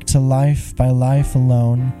 nourished back to life by life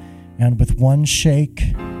alone, and with one shake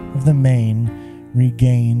of the mane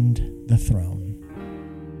regained the throne.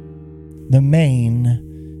 The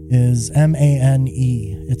mane is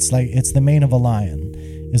M-A-N-E. It's the mane of a lion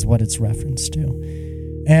is what it's referenced to.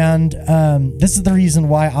 And this is the reason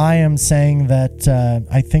why I am saying that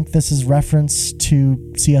I think this is reference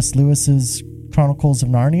to C.S. Lewis's Chronicles of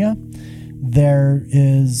Narnia. There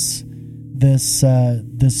is this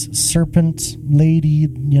serpent lady,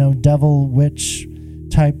 devil witch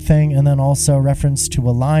type thing, and then also reference to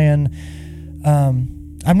a lion.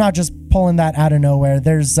 I'm not just pulling that out of nowhere.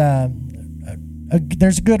 There's a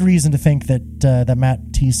good reason to think that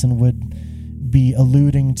Matt Thiessen would be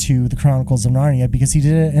alluding to the Chronicles of Narnia, because he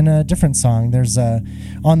did it in a different song. There's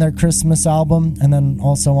on their Christmas album, and then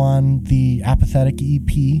also on the Apathetic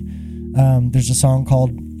EP, there's a song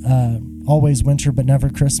called Always Winter But Never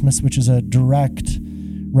Christmas, which is a direct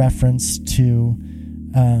reference to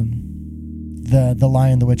the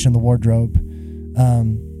Lion, the Witch, and the Wardrobe.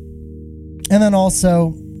 And then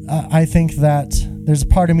also, I think that there's a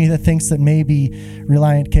part of me that thinks that maybe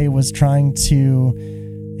Relient K was trying to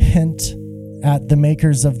hint at the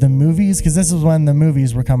makers of the movies, because this is when the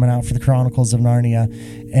movies were coming out for the Chronicles of Narnia,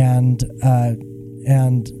 and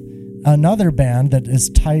another band that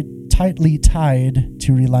is tightly tied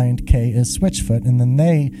to Relient K is Switchfoot, and then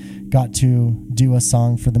they got to do a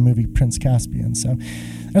song for the movie Prince Caspian. So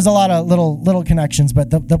there's a lot of little connections,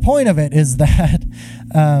 but the point of it is that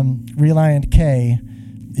Relient K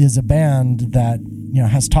is a band that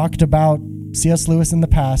has talked about C.S. Lewis in the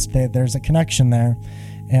past. There's a connection there,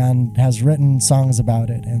 and has written songs about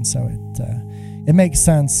it, and so it makes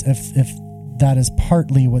sense if that is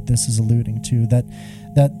partly what this is alluding to. That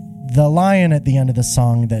the lion at the end of the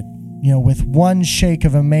song, that with one shake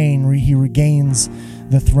of a mane he regains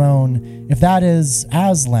the throne. If that is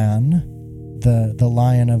Aslan, the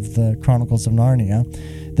lion of the Chronicles of Narnia,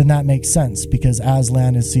 then that makes sense, because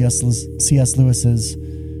Aslan is C.S. Lewis's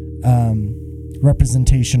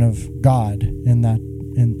representation of God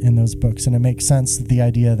in those books, and it makes sense that the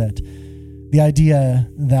idea that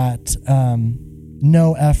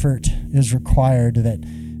no effort is required,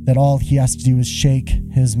 that all he has to do is shake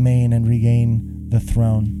his mane and regain the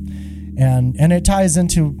throne. And it ties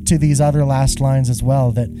into these other last lines as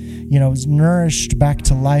well, that is nourished back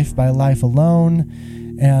to life by life alone.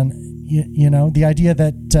 And the idea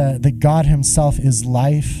that God himself is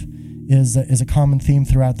life is a common theme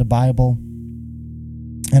throughout the Bible.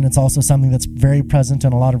 And it's also something that's very present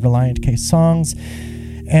in a lot of Relient K songs.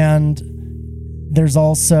 And there's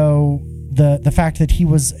also the fact that he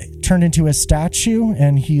was turned into a statue,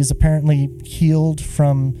 and he's apparently healed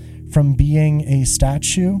from being a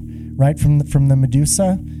statue, right, from the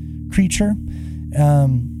Medusa creature.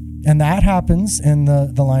 And that happens in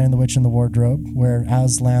the Lion, the Witch, and the Wardrobe, where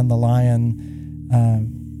Aslan the lion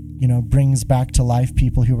brings back to life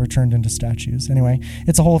people who were turned into statues. Anyway,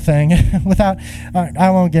 it's a whole thing.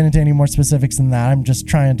 I won't get into any more specifics than that. I'm just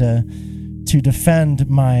trying to defend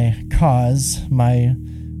my cause, my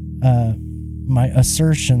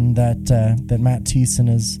assertion that Matt Thiessen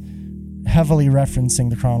is heavily referencing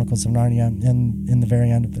the Chronicles of Narnia in the very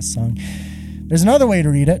end of this song. There's another way to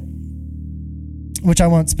read it, which I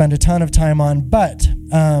won't spend a ton of time on, but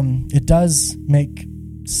it does make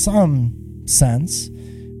some sense,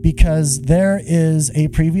 because there is a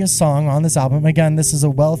previous song on this album. Again, this is a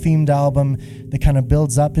well-themed album that kind of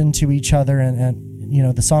builds up into each other,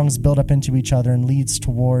 and the songs build up into each other and leads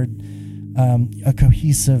toward a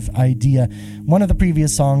cohesive idea. One of the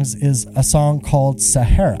previous songs is a song called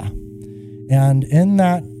Sahara, and in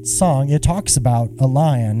that song it talks about a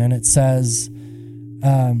lion, and it says,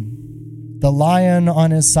 the lion on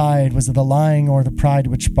his side, was it the lying or the pride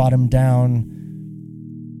which brought him down?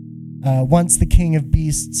 Once the king of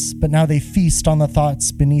beasts, but now they feast on the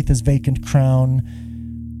thoughts beneath his vacant crown.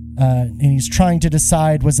 And he's trying to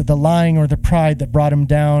decide, was it the lying or the pride that brought him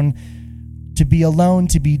down? To be alone,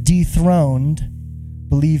 to be dethroned.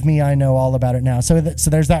 Believe me, I know all about it now. So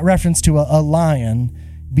there's that reference to a lion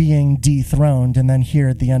being dethroned. And then here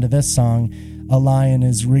at the end of this song, a lion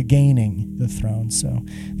is regaining the throne. So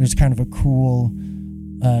there's kind of a cool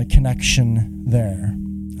connection there.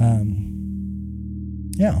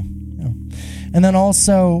 Yeah. And then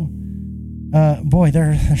also,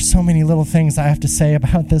 there's so many little things I have to say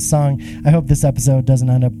about this song. I hope this episode doesn't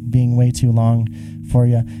end up being way too long for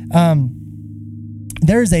you.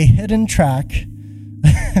 There's a hidden track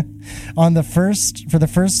for the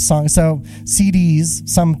first song. So CDs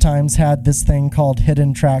sometimes had this thing called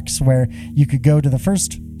hidden tracks, where you could go to the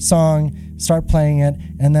first song, start playing it,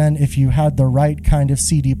 and then if you had the right kind of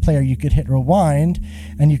CD player, you could hit rewind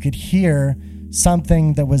and you could hear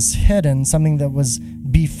something that was hidden, something that was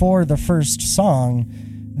before the first song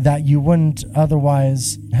that you wouldn't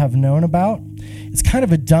otherwise have known about. It's kind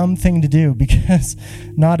of a dumb thing to do, because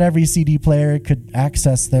not every CD player could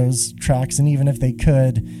access those tracks, and even if they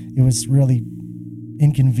could, it was really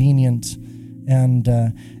inconvenient. And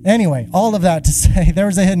anyway, all of that to say, there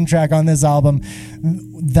was a hidden track on this album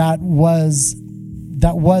that was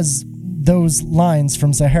those lines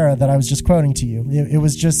from Sahara that I was just quoting to you. It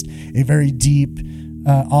was just a very deep,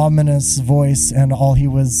 ominous voice, and all he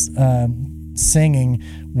was singing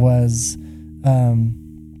was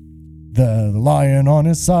the lion on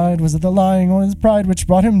his side, was it the lying or his pride which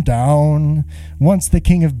brought him down? Once the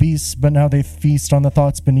king of beasts, but now they feast on the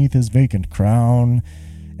thoughts beneath his vacant crown.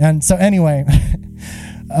 And so anyway,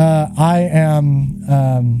 I am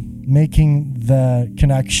making the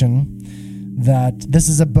connection that this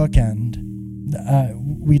is a bookend.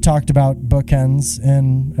 We talked about bookends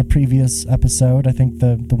in a previous episode. I think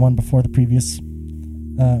the one before the previous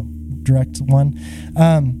direct one.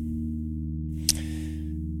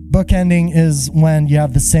 Bookending is when you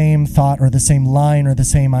have the same thought or the same line or the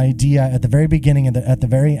same idea at the very beginning and at the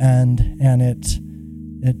very end, and it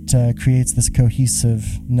creates this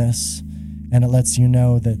cohesiveness, and it lets you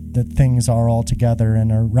know that things are all together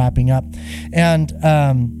and are wrapping up. And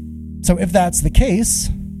so if that's the case,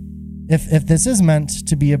 if this is meant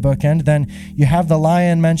to be a bookend, then you have the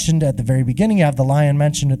lion mentioned at the very beginning, you have the lion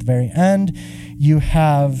mentioned at the very end, you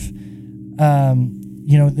have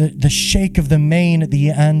the shake of the mane at the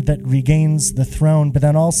end that regains the throne, but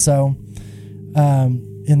then also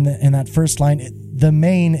in that first line, the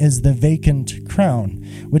mane is the vacant crown,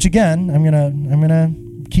 which again, I'm gonna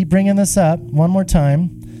keep bringing this up one more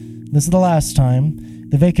time. This is the last time.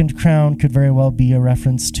 The vacant crown could very well be a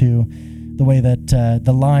reference to the way that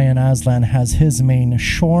the lion Aslan has his mane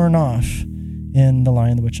shorn off in The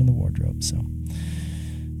Lion, the Witch, and the Wardrobe. So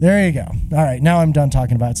there you go. All right, now I'm done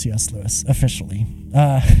talking about C.S. Lewis officially.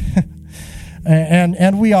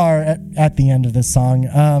 And we are at the end of this song.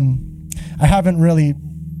 I haven't really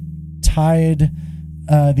tied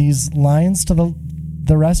these lines to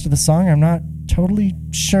the rest of the song. I'm not totally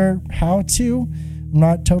sure how to. I'm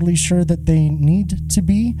not totally sure that they need to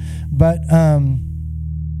be. But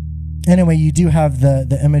anyway, you do have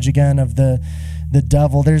the image again of the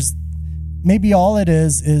devil. There's maybe all it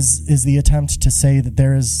is the attempt to say that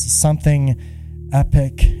there is something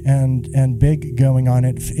epic and big going on.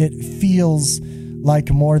 It feels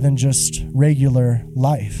like more than just regular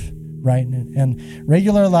life, right? And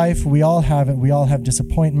regular life, we all have it. We all have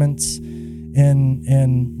disappointments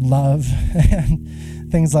in love, and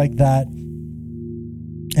things like that,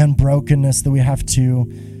 and brokenness that we have to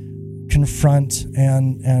confront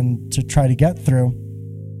and to try to get through.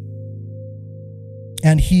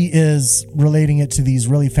 And he is relating it to these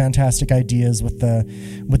really fantastic ideas with the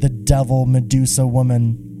devil Medusa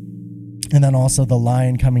woman, and then also the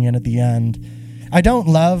lion coming in at the end. I don't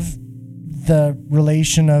love the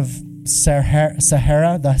relation of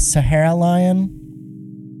the Sahara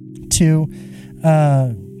lion to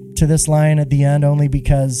this lion at the end, only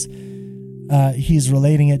because he's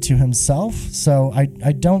relating it to himself. So I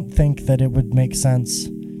don't think that it would make sense.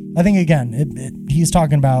 I think, again, he's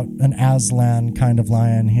talking about an Aslan kind of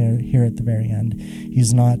lion here at the very end.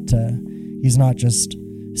 He's not just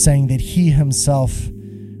saying that he himself,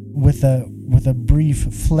 with a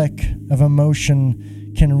brief flick of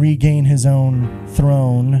emotion, can regain his own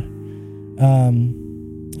throne.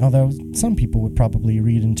 Although some people would probably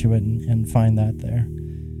read into it and find that there.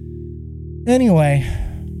 Anyway,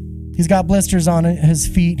 he's got blisters on his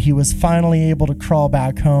feet. He was finally able to crawl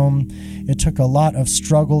back home. It took a lot of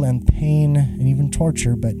struggle and pain and even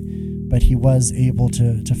torture, but he was able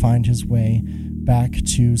to find his way back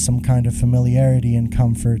to some kind of familiarity and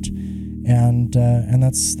comfort, and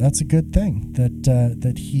that's a good thing.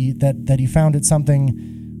 That he found it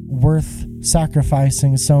something worth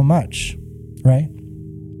sacrificing so much, right?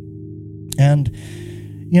 And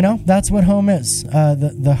that's what home is.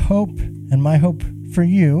 The hope, and my hope for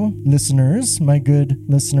you listeners, my good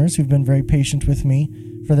listeners who've been very patient with me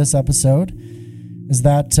for this episode, is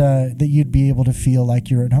that you'd be able to feel like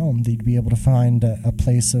you're at home, that you'd be able to find a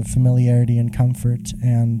place of familiarity and comfort,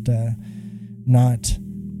 and not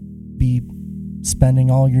be spending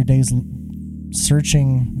all your days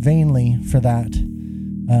searching vainly for that.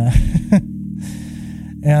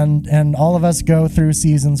 And all of us go through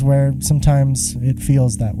seasons where sometimes it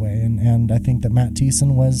feels that way, and I think that Matt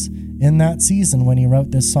Thiessen was in that season when he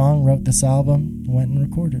wrote this song, wrote this album, went and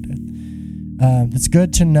recorded it. It's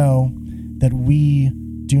good to know that we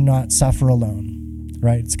do not suffer alone,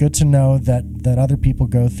 right? It's good to know that other people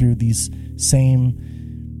go through these same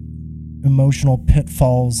emotional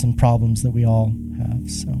pitfalls and problems that we all have.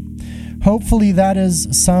 So hopefully that is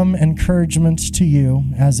some encouragement to you,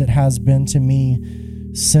 as it has been to me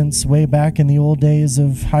since way back in the old days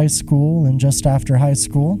of high school and just after high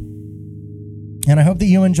school. And I hope that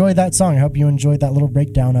you enjoyed that song. I hope you enjoyed that little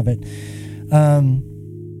breakdown of it.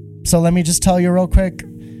 So let me just tell you real quick,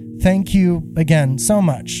 thank you again so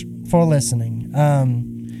much for listening.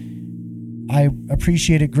 I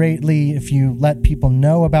appreciate it greatly if you let people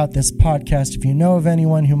know about this podcast, if you know of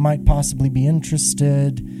anyone who might possibly be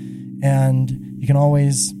interested, and you can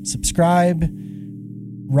always subscribe,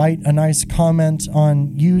 write a nice comment on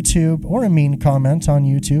YouTube, or a mean comment on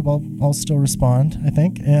YouTube. I'll still respond, I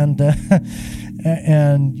think. And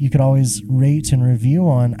you could always rate and review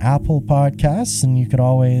on Apple Podcasts, and you could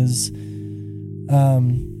always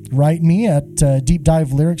write me at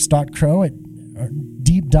deepdivelyrics.crow at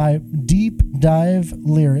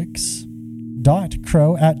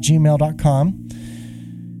deepdivelyrics.crow@gmail.com,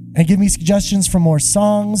 and give me suggestions for more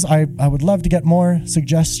songs. I would love to get more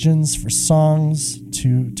suggestions for songs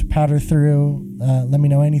to patter through. Let me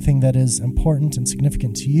know anything that is important and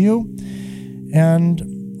significant to you. And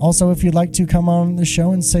also, if you'd like to come on the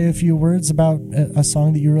show and say a few words about a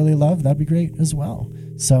song that you really love, that'd be great as well.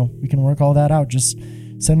 So we can work all that out. Just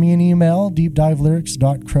send me an email,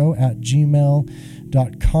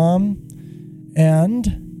 deepdivelyrics.crow@gmail.com,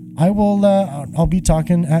 and I'll be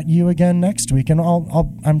talking at you again next week. And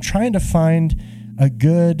I'm trying to find a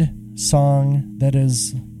good song that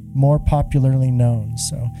is more popularly known.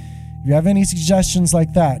 So if you have any suggestions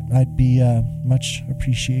like that, I'd be much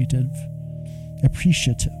appreciative,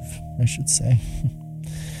 I should say.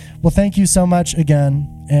 Well, thank you so much again,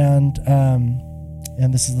 and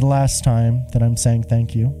this is the last time that I'm saying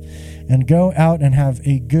thank you. And go out and have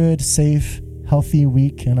a good, safe, healthy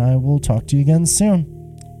week, and I will talk to you again soon.